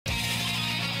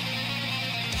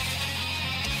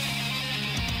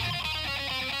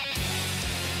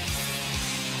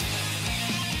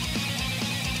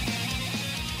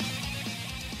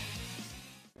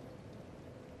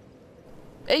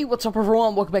Hey, what's up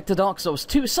everyone? Welcome back to Dark Souls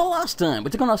 2. So last time,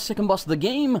 we took on our second boss of the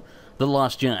game, the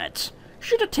Last Giant.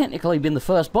 Should have technically been the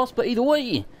first boss, but either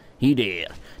way, he did.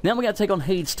 Now we're going to take on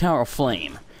Heide's Tower of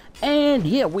Flame. And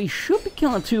yeah, we should be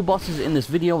killing two bosses in this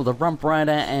video, the Rumprider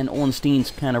and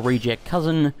Ornstein's kind of reject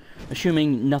cousin,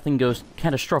 assuming nothing goes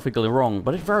catastrophically wrong,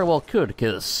 but it very well could,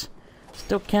 because it's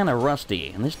still kind of rusty,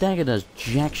 and this dagger does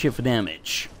jack shit for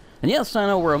damage. And yes, I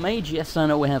know we're a mage, yes, I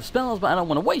know we have spells, but I don't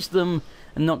want to waste them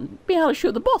and not be able to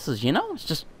shoot the bosses, you know? It's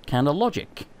just kind of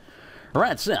logic.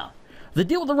 Alright, so, the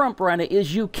deal with the Rumprider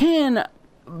is you can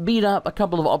beat up a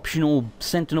couple of optional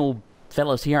sentinel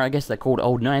fellas here, I guess they're called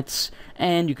old knights,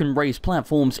 and you can raise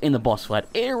platforms in the boss fight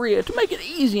area to make it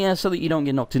easier so that you don't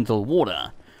get knocked into the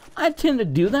water. I tend to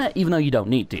do that, even though you don't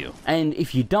need to. And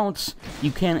if you don't,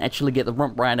 you can actually get the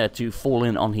Rumprider to fall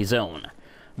in on his own.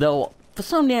 Though, for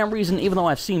some damn reason, even though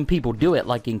I've seen people do it,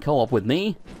 like in co-op with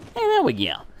me, hey, there we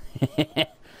go.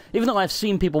 Even though I've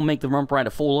seen people make the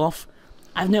Rumprider fall off,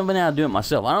 I've never been able to do it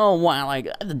myself. I don't know why, like,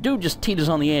 the dude just teeters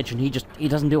on the edge and he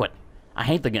doesn't do it. I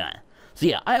hate the guy. So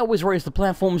yeah, I always raise the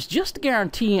platforms just to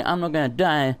guarantee I'm not gonna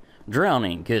die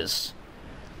drowning, because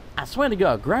I swear to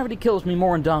God, gravity kills me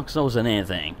more in Dark Souls than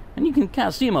anything. And you can kind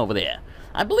of see him over there.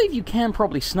 I believe you can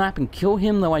probably snipe and kill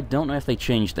him, though I don't know if they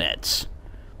changed that.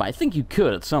 But I think you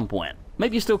could at some point.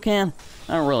 Maybe you still can?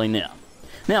 I don't really know.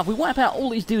 Now, if we wipe out all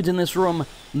these dudes in this room,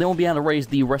 then we'll be able to raise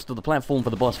the rest of the platform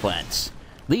for the boss fights.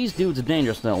 These dudes are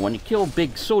dangerous, though. When you kill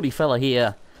big swordy fella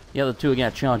here, the other two are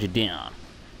going to charge you down.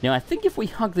 Now, I think if we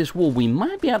hug this wall, we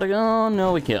might be able to... Oh,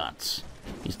 no, we can't.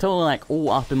 He's totally, like, all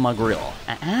up in my grill.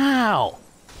 Ow!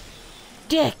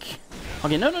 Dick!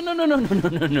 Okay, no.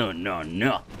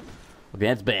 Okay,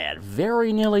 that's bad.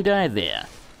 Very nearly died there.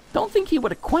 Don't think he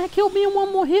would have quite killed me in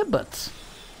one more hit, but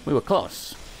we were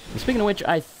close. And speaking of which,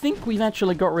 I think we've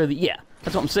actually got rid of the... Yeah,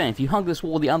 that's what I'm saying. If you hug this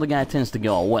wall, the other guy tends to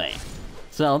go away.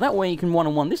 So that way you can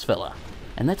one-on-one this fella.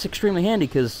 And that's extremely handy,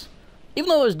 because even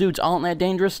though those dudes aren't that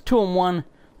dangerous, 2-on-1,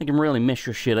 they can really mess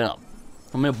your shit up.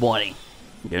 Come here, buddy.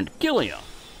 I'm going to kill you.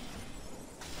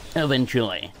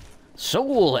 Eventually.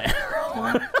 Soul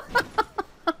arrow.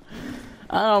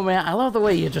 Oh man, I love the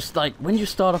way you just, like, when you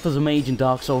start off as a mage in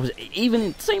Dark Souls,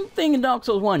 even same thing in Dark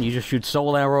Souls 1, you just shoot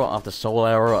soul arrow after soul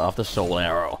arrow after soul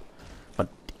arrow. But,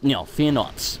 you know, fear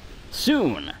not.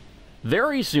 Soon,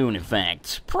 very soon in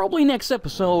fact, probably next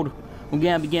episode, we're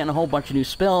gonna be getting a whole bunch of new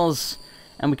spells,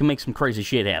 and we can make some crazy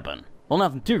shit happen. Well,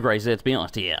 nothing too crazy, let's be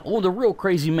honest here. All the real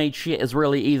crazy mage shit is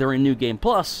really either in New Game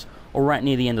Plus, or right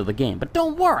near the end of the game. But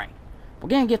don't worry, we're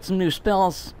gonna get some new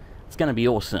spells, it's gonna be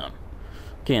awesome.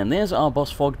 Okay, and there's our boss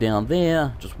fog down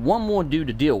there. Just one more dude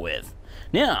to deal with.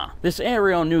 Now, this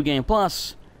area on New Game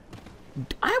Plus,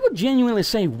 I would genuinely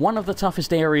say one of the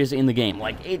toughest areas in the game.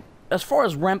 Like, as far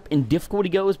as ramp in difficulty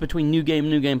goes between New Game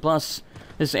and New Game Plus,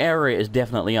 this area is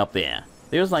definitely up there.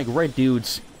 There's like red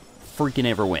dudes freaking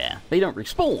everywhere. They don't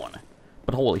respawn,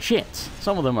 but holy shit,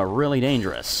 some of them are really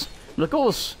dangerous. But of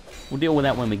course, we'll deal with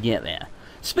that when we get there.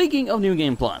 Speaking of New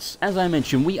Game Plus, as I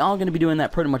mentioned, we are going to be doing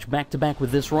that pretty much back-to-back with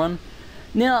this run.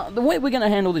 Now, the way we're going to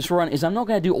handle this run is I'm not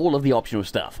going to do all of the optional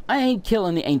stuff. I ain't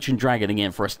killing the Ancient Dragon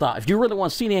again for a start. If you really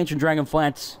want to see the Ancient Dragon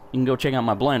fights, you can go check out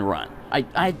my blind run.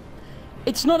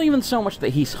 It's not even so much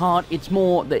that he's hard, it's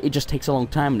more that it just takes a long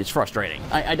time and it's frustrating.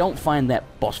 I don't find that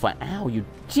boss fight... Ow, you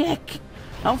dick!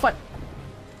 I don't find...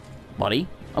 Buddy,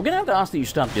 I'm going to have to ask that you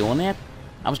stop doing that.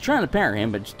 I was trying to parry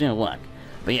him, but just didn't work.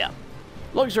 But yeah,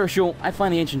 long story short, I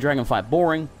find the Ancient Dragon fight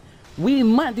boring. We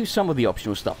might do some of the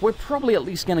optional stuff. We're probably at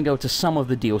least going to go to some of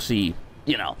the DLC,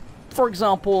 you know. For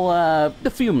example,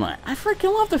 the Fume Knight. I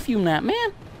freaking love the Fume Knight, man.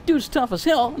 Dude's tough as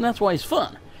hell, and that's why he's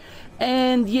fun.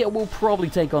 And yeah, we'll probably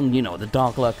take on, you know, the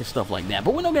Dark Lurker, stuff like that.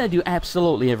 But we're not going to do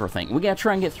absolutely everything. We got to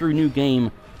try and get through New Game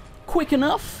quick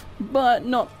enough, but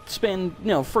not spend, you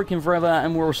know, freaking forever.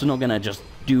 And we're also not going to just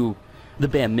do the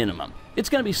bare minimum. It's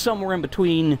going to be somewhere in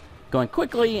between going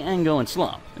quickly and going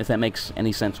slow, if that makes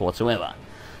any sense whatsoever.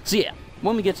 So yeah,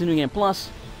 when we get to New Game Plus,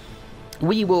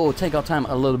 we will take our time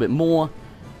a little bit more.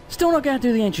 Still not going to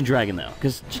do the Ancient Dragon though,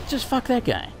 because just fuck that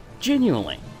guy.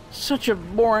 Genuinely. Such a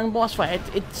boring boss fight.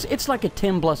 It's like a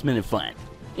 10+ minute fight.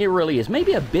 It really is.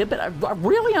 Maybe a bit, but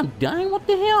I'm dying? What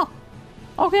the hell?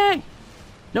 Okay.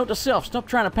 Note to self, stop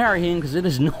trying to parry him, because it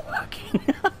is not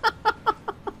working.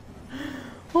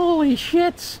 Holy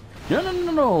shit.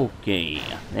 No. Okay.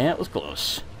 That was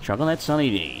close. Chug on that Sunny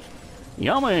D.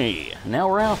 Yummy! Now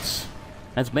we're out.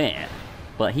 That's bad.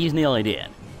 But he's nearly dead.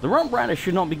 The Rumprider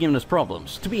should not be giving us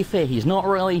problems. To be fair, he's not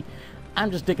really. I'm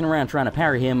just dicking around trying to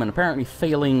parry him and apparently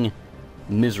failing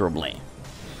miserably.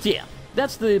 So yeah,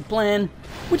 that's the plan.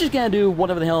 We're just gonna do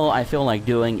whatever the hell I feel like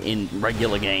doing in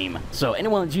regular game. So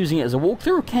anyone that's using it as a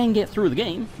walkthrough can get through the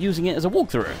game using it as a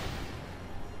walkthrough.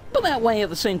 But that way, at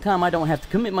the same time, I don't have to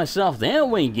commit myself. There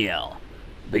we go.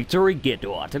 Victory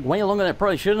Ghetto. Took way longer than I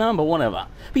probably should have done, but whatever.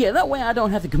 But yeah, that way I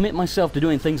don't have to commit myself to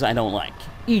doing things I don't like.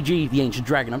 E.g. the Ancient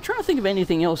Dragon. I'm trying to think of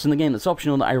anything else in the game that's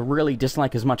optional that I really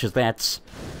dislike as much as that's...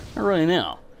 I don't really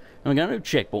know. And we're going to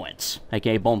do checkpoints,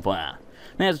 aka bonfire.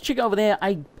 Now, there's a chick over there,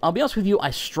 I'll be honest with you,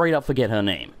 I straight up forget her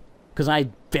name. Because I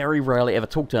very rarely ever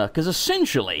talk to her. Because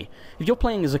essentially, if you're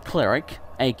playing as a cleric,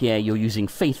 aka you're using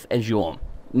faith as your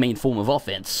main form of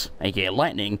offense, aka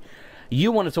lightning,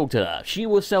 you want to talk to her. She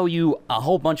will sell you a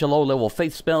whole bunch of low-level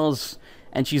faith spells,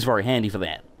 and she's very handy for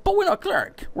that. But we're not a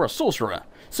cleric, we're a sorcerer.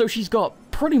 So she's got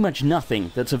pretty much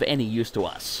nothing that's of any use to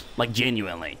us. Like,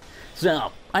 genuinely.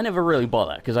 So, I never really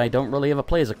bother, because I don't really ever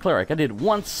play as a cleric. I did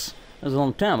once, that was a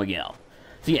long time ago.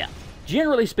 So yeah,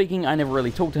 generally speaking, I never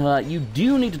really talk to her. You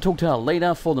do need to talk to her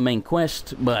later for the main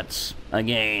quest, but,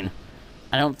 again,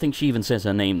 I don't think she even says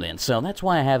her name then, so that's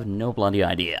why I have no bloody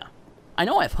idea. I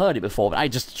know I've heard it before, but I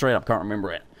just straight up can't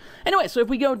remember it. Anyway, so if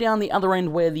we go down the other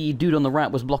end where the dude on the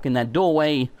right was blocking that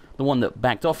doorway, the one that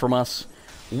backed off from us,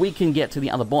 we can get to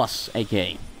the other boss,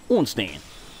 aka Ornstein.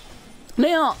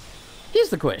 Now, here's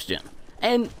the question,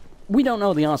 and we don't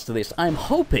know the answer to this. I'm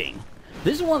hoping,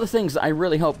 this is one of the things that I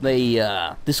really hope they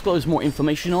disclose more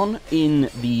information on in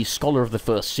the Scholar of the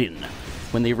First Sin,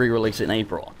 when they re-release it in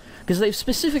April. Because they've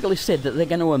specifically said that they're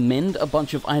going to amend a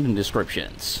bunch of item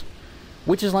descriptions,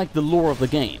 which is like the lore of the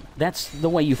game. That's the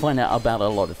way you find out about a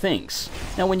lot of things.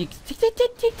 Now when you...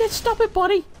 Stop it,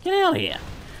 buddy! Get out of here!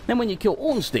 Then when you kill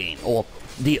Ornstein, or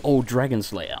the Old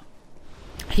Dragonslayer,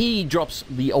 he drops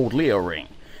the Old Leo ring,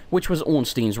 which was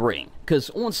Ornstein's ring.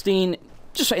 Because Ornstein,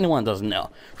 just so anyone doesn't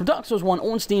know, from Dark Souls 1,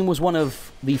 Ornstein was one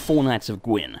of the 4 Knights of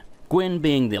Gwyn. Gwyn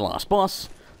being the last boss.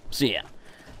 So yeah.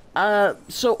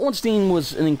 So Ornstein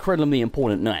was an incredibly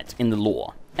important knight in the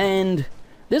lore, and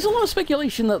there's a lot of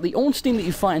speculation that the Ornstein that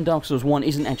you fight in Dark Souls 1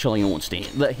 isn't actually Ornstein,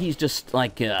 that he's just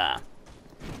like,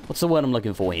 what's the word I'm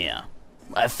looking for here?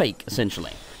 Fake,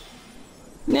 essentially.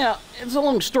 Now, it's a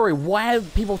long story why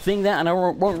people think that, and I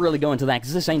won't really go into that,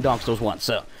 because this ain't Dark Souls 1,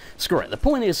 so screw it. The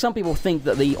point is, some people think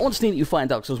that the Ornstein that you fight in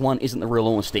Dark Souls 1 isn't the real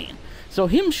Ornstein. So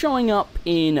him showing up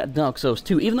in Dark Souls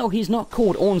 2, even though he's not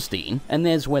called Ornstein, and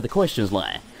there's where the questions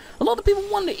lie, a lot of people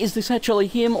wonder, is this actually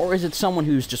him, or is it someone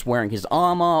who's just wearing his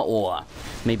armor, or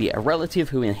maybe a relative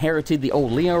who inherited the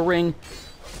old Leo ring?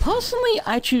 Personally,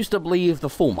 I choose to believe the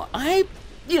former.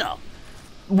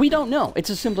 We don't know. It's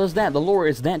as simple as that. The lore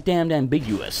is that damned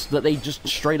ambiguous that they just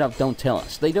straight up don't tell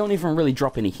us. They don't even really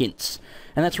drop any hints.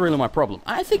 And that's really my problem.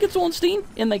 I think it's Ornstein.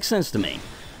 It makes sense to me.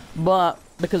 But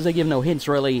because they give no hints,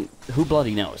 really, who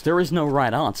bloody knows? There is no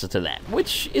right answer to that.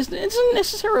 Which isn't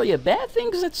necessarily a bad thing,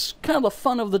 because it's kind of the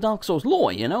fun of the Dark Souls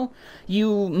lore, you know?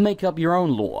 You make up your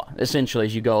own lore, essentially,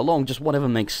 as you go along, just whatever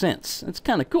makes sense. It's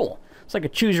kind of cool. It's like a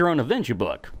choose-your-own-adventure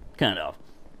book, kind of.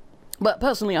 But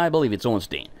personally, I believe it's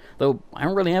Ornstein. Though, I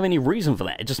don't really have any reason for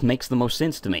that. It just makes the most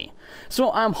sense to me.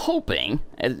 So I'm hoping,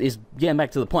 is getting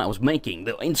back to the point I was making,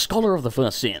 that in Scholar of the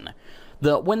First Sin,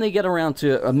 that when they get around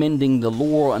to amending the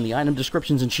lore and the item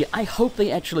descriptions and shit, I hope they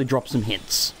actually drop some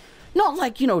hints. Not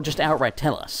like, you know, just outright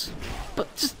tell us.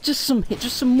 But just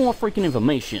some more freaking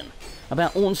information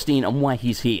about Ornstein and why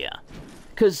he's here.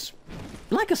 Because,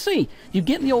 like I say, you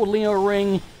get the old Leo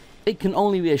ring, it can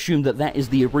only be assumed that that is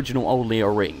the original old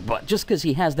Leo ring, but just because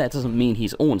he has that doesn't mean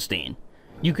he's Ornstein.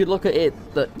 You could look at it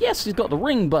that, yes, he's got the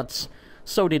ring, but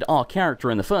so did our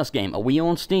character in the first game. Are we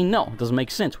Ornstein? No, it doesn't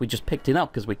make sense. We just picked it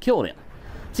up because we killed him.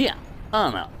 So yeah, I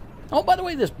don't know. Oh, by the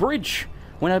way, this bridge,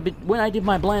 when I did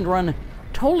my blind run,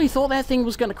 totally thought that thing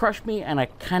was going to crush me, and I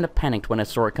kind of panicked when I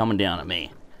saw it coming down at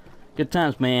me. Good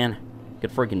times, man.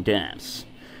 Good freaking times.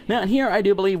 Now, here I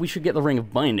do believe we should get the Ring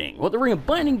of Binding. What the Ring of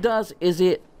Binding does is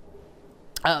it...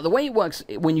 the way it works,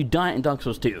 when you die in Dark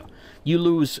Souls 2, you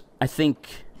lose, I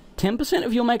think, 10%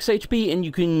 of your max HP, and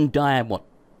you can die, what,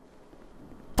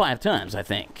 5 times, I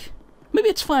think. Maybe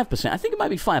it's 5%. I think it might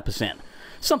be 5%.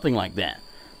 Something like that.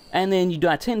 And then you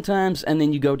die 10 times, and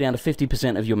then you go down to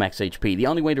 50% of your max HP. The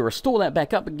only way to restore that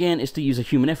back up again is to use a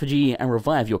human effigy and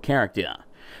revive your character.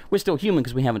 We're still human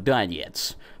because we haven't died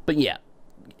yet. But yeah,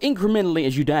 incrementally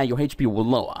as you die, your HP will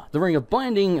lower. The Ring of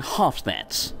Binding halves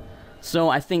that. So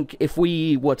I think if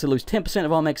we were to lose 10%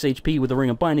 of our max HP with the Ring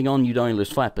of Binding on, you'd only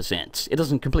lose 5%. It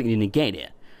doesn't completely negate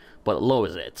it, but it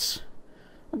lowers it.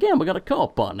 Again, we got a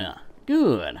co-op partner.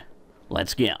 Good.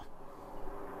 Let's go.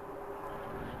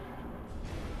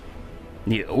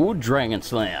 The Old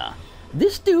Dragonslayer.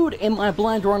 This dude in my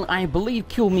blind run, I believe,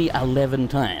 killed me 11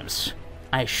 times.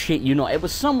 I shit you not. It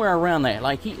was somewhere around there.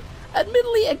 Like, he...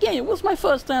 Admittedly, again, it was my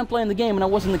first time playing the game, and I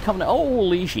wasn't in the Covenant...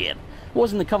 Holy shit. I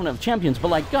wasn't in the Covenant of Champions, but,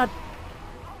 like, God...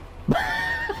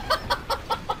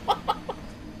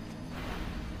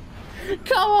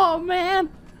 Come on, man!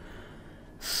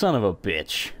 Son of a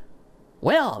bitch.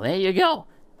 Well, there you go.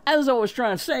 As I was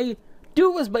trying to say,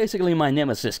 dude was basically my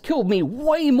nemesis. Killed me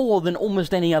way more than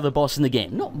almost any other boss in the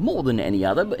game. Not more than any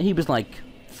other, but he was like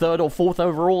 3rd or 4th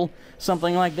overall,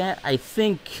 something like that. I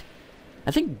think,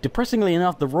 depressingly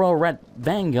enough, the Royal Rat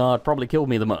Vanguard probably killed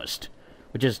me the most.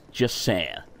 Which is just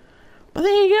sad. But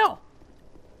there you go.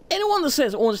 Anyone that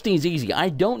says Ornstein's easy, I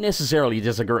don't necessarily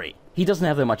disagree. He doesn't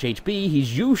have that much HP,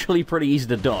 he's usually pretty easy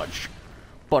to dodge.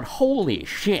 But holy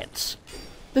shit.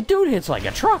 The dude hits like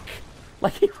a truck.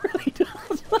 Like, he really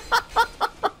does.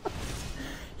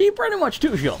 He pretty much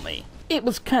two-shot me. It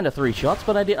was kind of 3 shots,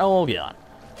 but I did... Oh, God.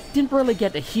 Didn't really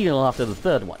get to heal after the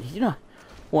 3rd one. You know,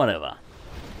 whatever.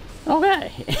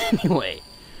 Okay, anyway.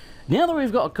 Now that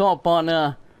we've got a co-op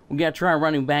partner, we're going to try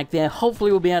running back there.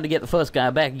 Hopefully we'll be able to get the first guy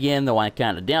back again, though I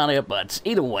kind of doubt it. But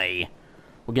either way,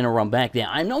 we're going to run back there.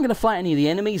 I'm not going to fight any of the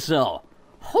enemies, so...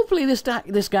 Hopefully this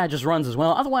guy just runs as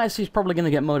well. Otherwise, he's probably going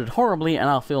to get murdered horribly, and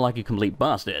I'll feel like a complete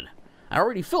bastard. I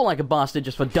already feel like a bastard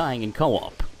just for dying in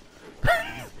co-op.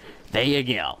 There you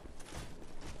go.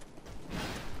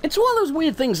 It's one of those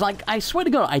weird things, like, I swear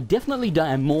to God, I definitely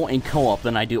die more in co-op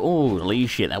than I do... Holy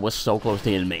shit, that was so close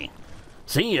to hitting me.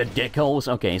 See ya, dickholes?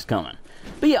 Okay, he's coming.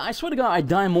 But yeah, I swear to God, I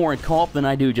die more in co-op than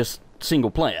I do just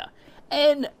single player.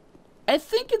 And I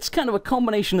think it's kind of a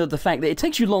combination of the fact that it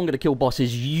takes you longer to kill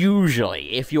bosses,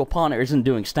 usually, if your partner isn't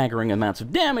doing staggering amounts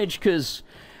of damage, because...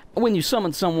 when you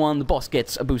summon someone, the boss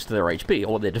gets a boost to their HP,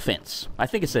 or their defense. I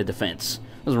think it's their defense.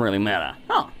 Doesn't really matter.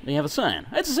 Oh, they have a sign.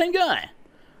 It's the same guy.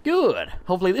 Good.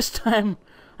 Hopefully this time,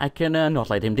 I can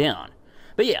not let him down.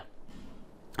 But yeah.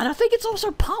 And I think it's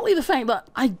also partly the fact that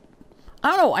I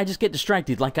don't know, I just get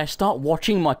distracted. Like, I start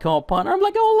watching my co-op partner. I'm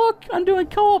like, oh, look, I'm doing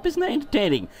co-op. Isn't that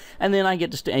entertaining? And then I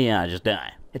get yeah, I just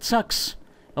die. It sucks.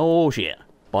 Oh, shit.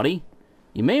 Buddy,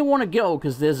 you may want to go,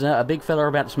 because there's a big fella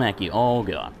about to smack you. Oh,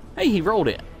 God. Hey, he rolled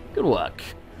it. Good work.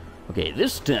 Okay,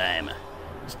 this time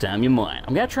you're mine.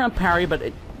 I'm gonna try and parry,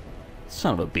 but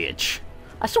son of a bitch.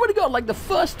 I swear to God, like the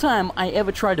first time I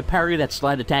ever tried to parry that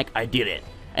slide attack, I did it.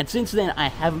 And since then, I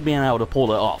haven't been able to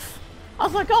pull it off. I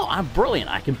was like, oh, I'm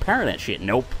brilliant. I can parry that shit.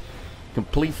 Nope.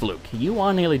 Complete fluke. You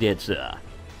are nearly dead, sir.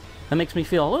 That makes me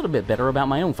feel a little bit better about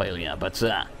my own failure, but,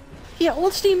 yeah,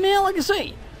 Ornstein, man, like I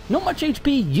say, not much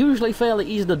HP, usually fairly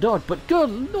easy to dodge, but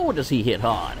good lord does he hit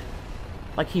hard.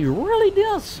 Like he really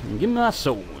does. Give me my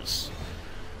souls.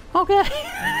 Okay.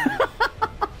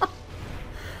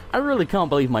 I really can't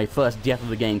believe my first death of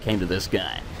the game came to this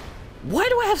guy. Why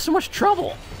do I have so much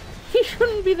trouble? He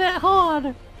shouldn't be that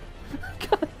hard.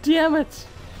 God damn it.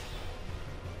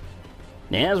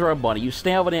 That's right, buddy. You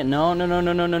stay over there.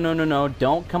 No.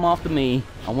 Don't come after me.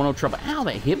 I want no trouble. Ow,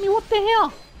 they hit me? What the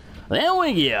hell? There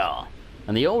we go.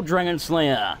 And the old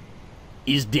Dragonslayer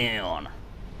is down.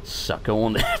 Suck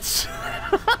on that.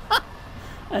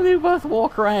 And they both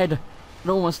walk right at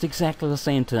almost exactly the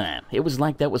same time. It was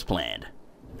like that was planned.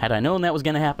 Had I known that was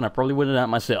going to happen, I probably would have done it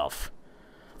myself.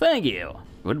 Thank you.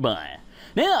 Goodbye.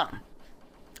 Now,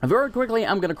 very quickly,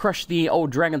 I'm going to crush the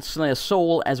old Dragonslayer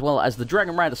soul as well as the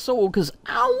Dragon Rider soul, because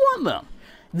I want them.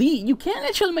 You can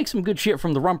actually make some good shit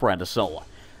from the Rumprider soul.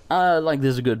 Like,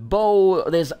 there's a good bow,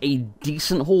 there's a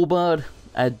decent halberd,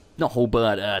 not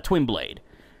halberd, twin blade.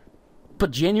 But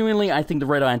genuinely, I think the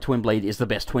Red Iron Twin Blade is the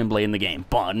best Twin Blade in the game,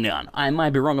 bar none. I might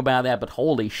be wrong about that, but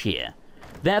holy shit.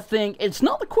 That thing, it's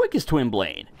not the quickest Twin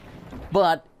Blade,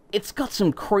 but it's got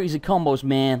some crazy combos,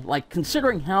 man. Like,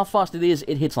 considering how fast it is,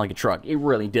 it hits like a truck. It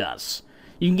really does.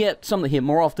 You can get some that hit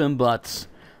more often, but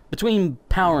between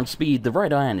power and speed, the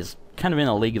Red Iron is kind of in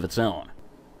a league of its own.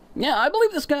 Yeah, I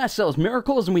believe this guy sells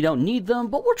miracles and we don't need them,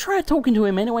 but we'll try talking to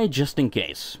him anyway, just in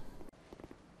case.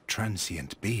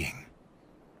 Transient being.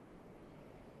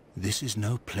 This is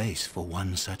no place for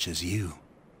one such as you.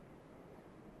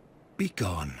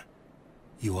 Begone.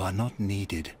 You are not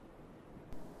needed.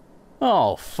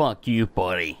 Oh, fuck you,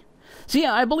 buddy. So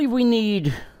yeah, I believe we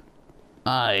need...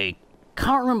 I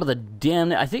can't remember the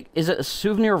damn... I think... Is it a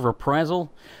souvenir of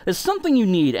reprisal? There's something you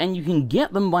need, and you can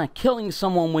get them by killing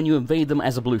someone when you invade them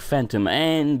as a blue phantom.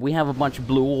 And we have a bunch of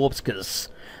blue orbs, because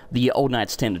the old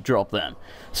knights tend to drop them.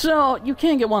 So, you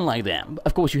can get one like that.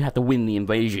 Of course, you have to win the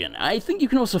invasion. I think you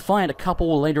can also find a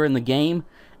couple later in the game.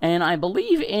 And I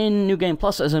believe in New Game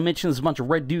Plus, as I mentioned, there's a bunch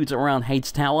of red dudes around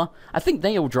Heide's Tower. I think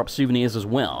they all drop souvenirs as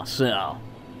well, so...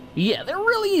 yeah, they're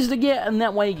really easy to get, and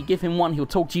that way you give him one, he'll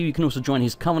talk to you. You can also join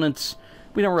his covenants.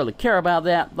 We don't really care about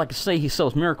that. Like I say, he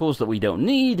sells miracles that we don't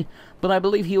need, but I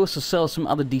believe he also sells some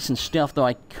other decent stuff, though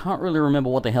I can't really remember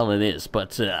what the hell it is,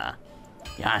 but, yeah,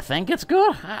 I think it's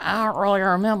good. I don't really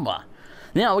remember.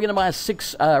 Now, we're going to buy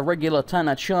 6 regular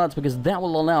Titanite shards, because that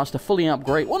will allow us to fully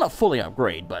upgrade, well, not fully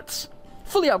upgrade, but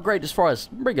fully upgrade as far as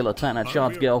regular Titanite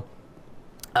shards go,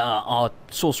 our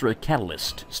Sorcerer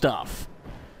Catalyst stuff.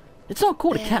 It's not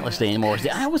called a Catalyst anymore, is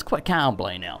it? I was quite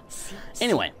cowboy now.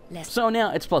 Anyway, so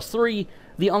now it's +3.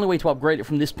 The only way to upgrade it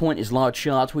from this point is large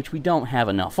shards, which we don't have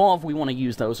enough of. We want to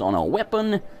use those on our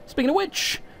weapon. Speaking of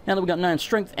which, now that we've got 9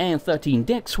 strength and 13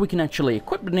 dex, we can actually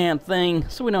equip the damn thing,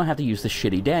 so we don't have to use the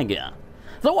shitty dagger.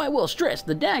 Though I will stress,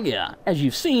 the dagger, as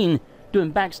you've seen,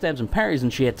 doing backstabs and parries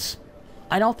and shits,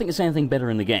 I don't think it's anything better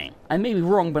in the game. I may be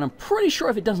wrong, but I'm pretty sure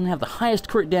if it doesn't have the highest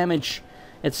crit damage,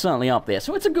 it's certainly up there.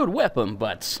 So it's a good weapon,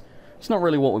 but it's not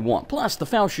really what we want. Plus, the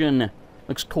falchion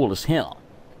looks cool as hell.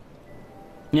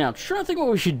 Now, I'm trying to think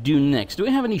what we should do next. Do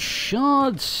we have any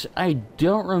shards? I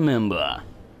don't remember.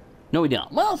 No, we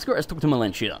don't. Well, let's go. Let's talk to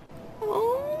Melentia.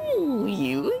 Oh,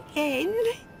 you again?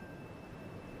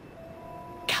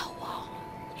 Go on.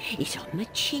 It's on the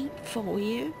cheap for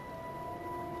you.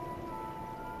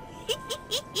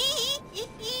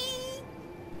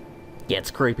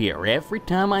 Gets creepier every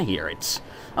time I hear it.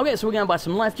 Okay, so we're going to buy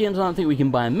some life gems. I don't think we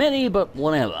can buy many, but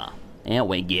whatever. There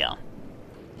we go.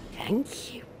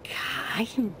 Thank you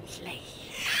kindly.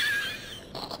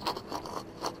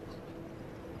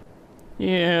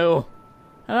 Ew.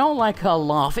 I don't like her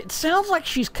laugh. It sounds like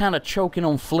she's kind of choking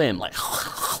on phlegm. Like,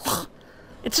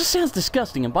 it just sounds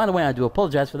disgusting. And by the way, I do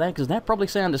apologize for that, because that probably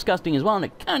sounded disgusting as well, and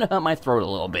it kind of hurt my throat a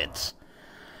little bit.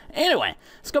 Anyway,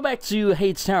 let's go back to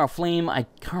Heide's Tower of Flame. I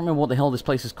can't remember what the hell this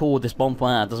place is called, this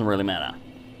bonfire. It doesn't really matter.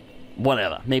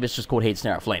 Whatever. Maybe it's just called Heide's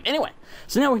Tower of Flame. Anyway,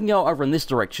 so now we can go over in this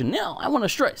direction. Now, I want to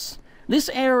stress, this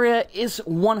area is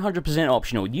 100%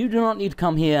 optional. You do not need to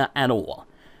come here at all.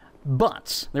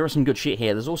 But there is some good shit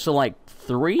here. There's also like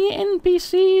 3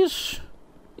 NPCs?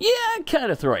 Yeah,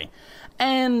 kind of 3.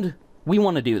 And we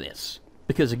want to do this.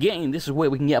 Because again, this is where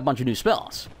we can get a bunch of new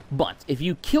spells. But if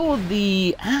you kill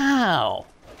the... Ow!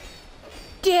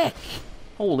 Dick!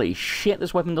 Holy shit,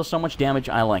 this weapon does so much damage,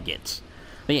 I like it.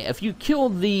 But yeah, if you kill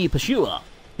the Pursuer,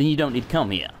 then you don't need to come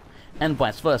here. And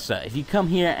vice versa. If you come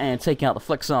here and take out the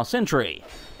Flexar Sentry,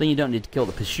 then you don't need to kill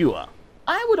the Pursuer.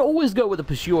 I would always go with the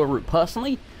Pursuer route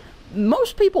personally.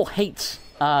 Most people hate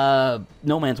No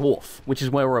Man's Wharf, which is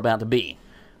where we're about to be.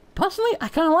 Personally, I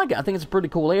kind of like it. I think it's a pretty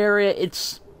cool area.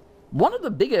 It's one of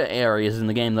the bigger areas in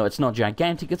the game, though. It's not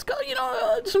gigantic. It's got, you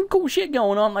know, some cool shit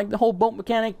going on, like the whole boat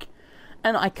mechanic.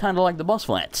 And I kind of like the boss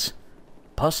fights.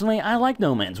 Personally, I like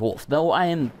No Man's Wharf, though I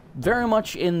am very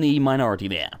much in the minority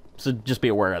there. So just be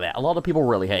aware of that. A lot of people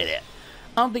really hate it.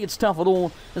 I don't think it's tough at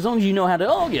all, as long as you know how to...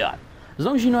 Oh, God. As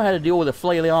long as you know how to deal with the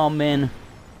flail-arm men,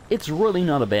 it's really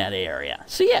not a bad area.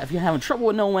 So yeah, if you're having trouble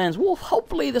with No Man's Wharf,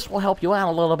 hopefully this will help you out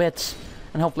a little bit.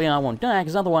 And hopefully I won't die,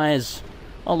 because otherwise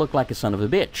I'll look like a son of a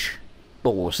bitch.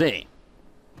 But we'll see.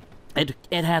 It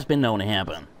has been known to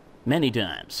happen. Many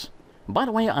times. By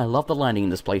the way, I love the lighting in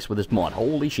this place with this mod.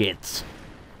 Holy shit.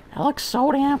 It looks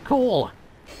so damn cool.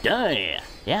 Duh.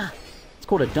 Yeah. It's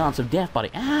called a Dance of Death, buddy.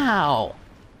 Ow.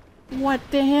 What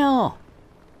the hell?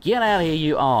 Get out of here,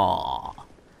 you... Aww.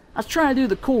 I was trying to do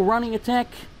the cool running attack.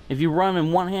 If you run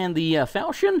in one hand the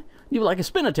falchion, you do like a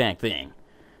spin attack thing.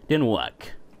 Didn't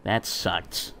work. That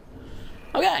sucked.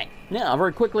 Okay. Now,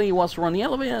 very quickly, whilst we're on the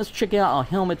elevator, let's check out our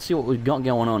helmet, see what we've got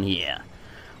going on here.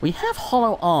 We have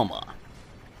hollow armor.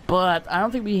 But I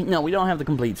don't think we... No, we don't have the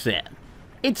complete set.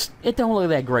 It don't look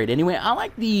that great anyway. I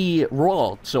like the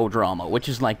Royal Soldier armor, which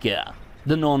is like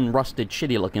the non-rusted,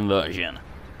 shitty-looking version.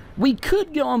 We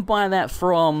could go and buy that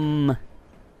from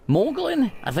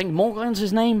Morglin. I think Morglin's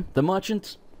his name, the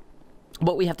merchant.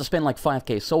 But we have to spend like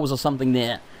 5k souls or something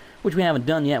there, which we haven't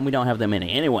done yet, and we don't have that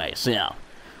many anyway, so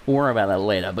we'll worry about that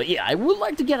later. But yeah, I would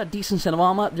like to get a decent set of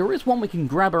armor. There is one we can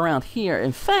grab around here.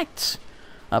 In fact...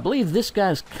 I believe this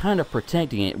guy's kind of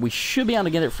protecting it. We should be able to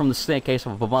get it from the staircase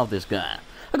up above this guy.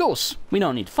 Of course, we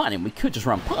don't need to fight him. We could just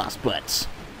run past, but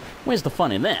where's the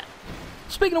fun in that?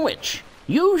 Speaking of which,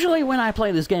 usually when I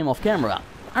play this game off camera,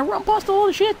 I run past a lot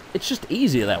of shit. It's just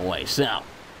easier that way, so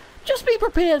just be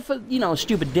prepared for, you know,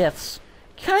 stupid deaths.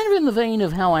 Kind of in the vein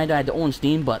of how I died to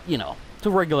Ornstein, but, you know, to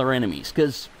regular enemies.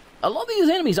 Because a lot of these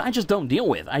enemies I just don't deal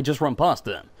with. I just run past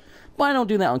them. But I don't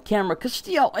do that on camera, because,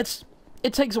 you know,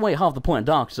 it takes away half the point of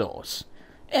Dark Souls.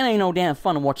 It ain't no damn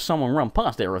fun to watch someone run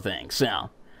past everything, so...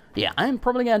 Yeah, I'm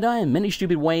probably gonna die in many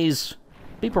stupid ways.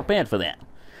 Be prepared for that.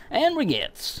 And we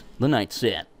get the Knight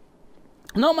set.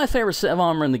 Not my favorite set of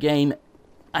armor in the game.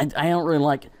 I don't really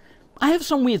like... I have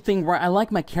some weird thing where I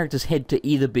like my character's head to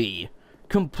either be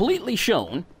completely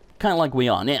shown, kind of like we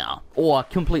are now, or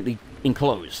completely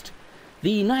enclosed.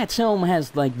 The Knight's Helm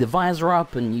has, like, the visor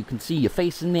up, and you can see your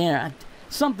face in there.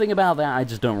 Something about that I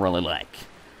just don't really like.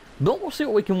 But we'll see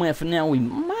what we can wear for now. We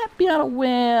might be able to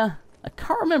wear... I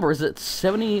can't remember, is it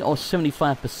 70 or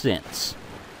 75%?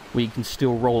 Where you can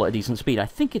still roll at a decent speed. I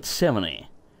think it's 70.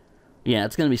 Yeah,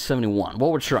 it's going to be 71.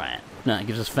 Well, we'll try it. No, it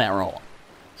gives us fat roll.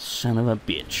 Son of a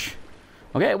bitch.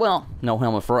 Okay, well, no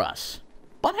helmet for us.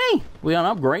 But hey, we got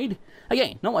an upgrade.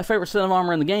 Again, not my favorite set of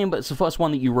armor in the game, but it's the first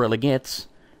one that you really get.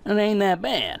 And it ain't that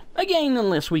bad. Again,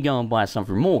 unless we go and buy some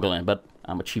from Morgland, but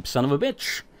I'm a cheap son of a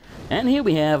bitch. And here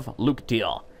we have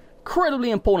Lucatil. Incredibly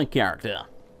important character.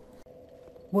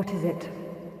 What is it?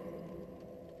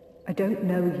 I don't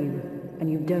know you, and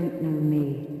you don't know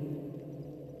me.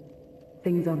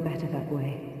 Things are better that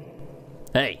way.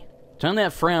 Hey, turn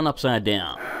that frown upside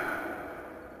down.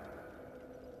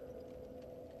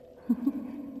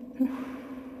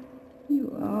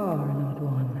 You are an odd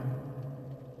one.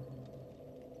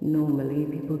 Normally,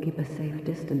 people keep a safe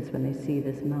distance when they see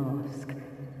this mask.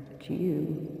 But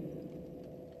you...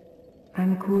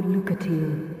 I'm called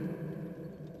Lucatil.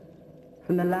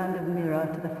 From the land of Mira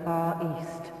to the far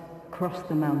east, across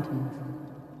the mountains.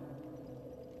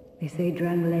 They say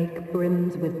Drang Lake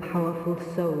brims with powerful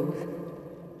souls.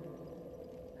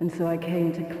 And so I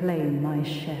came to claim my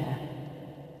share.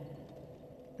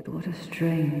 But what a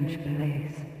strange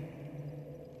place.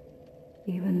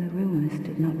 Even the rumors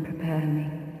did not prepare me.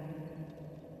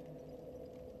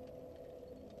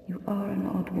 You are an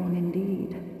odd one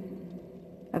indeed.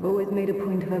 I've always made a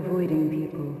point of avoiding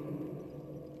people,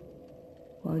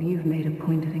 while you've made a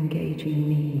point of engaging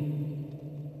me.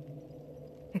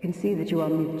 I can see that you are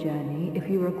mid-journey. If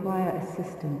you require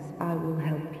assistance, I will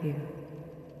help you.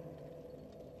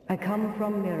 I come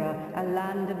from Mira, a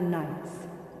land of knights.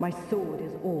 My sword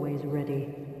is always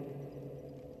ready.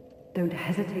 Don't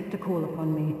hesitate to call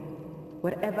upon me.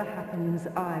 Whatever happens,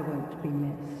 I won't be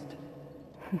missed.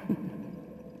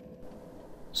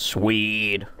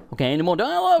 Sweet. Okay, any more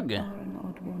dialogue?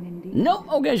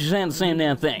 Nope, okay, she's saying the same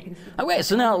damn thing. Okay,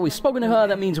 so now that we've spoken to her,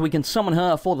 that means we can summon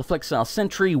her for the Flexile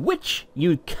Sentry, which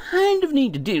you kind of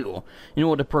need to do in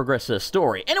order to progress her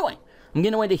story. Anyway, I'm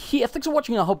getting away to here. Thanks for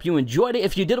watching. I hope you enjoyed it.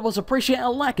 If you did, it was appreciated a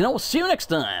like, and I will see you next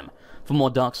time for more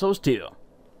Dark Souls 2.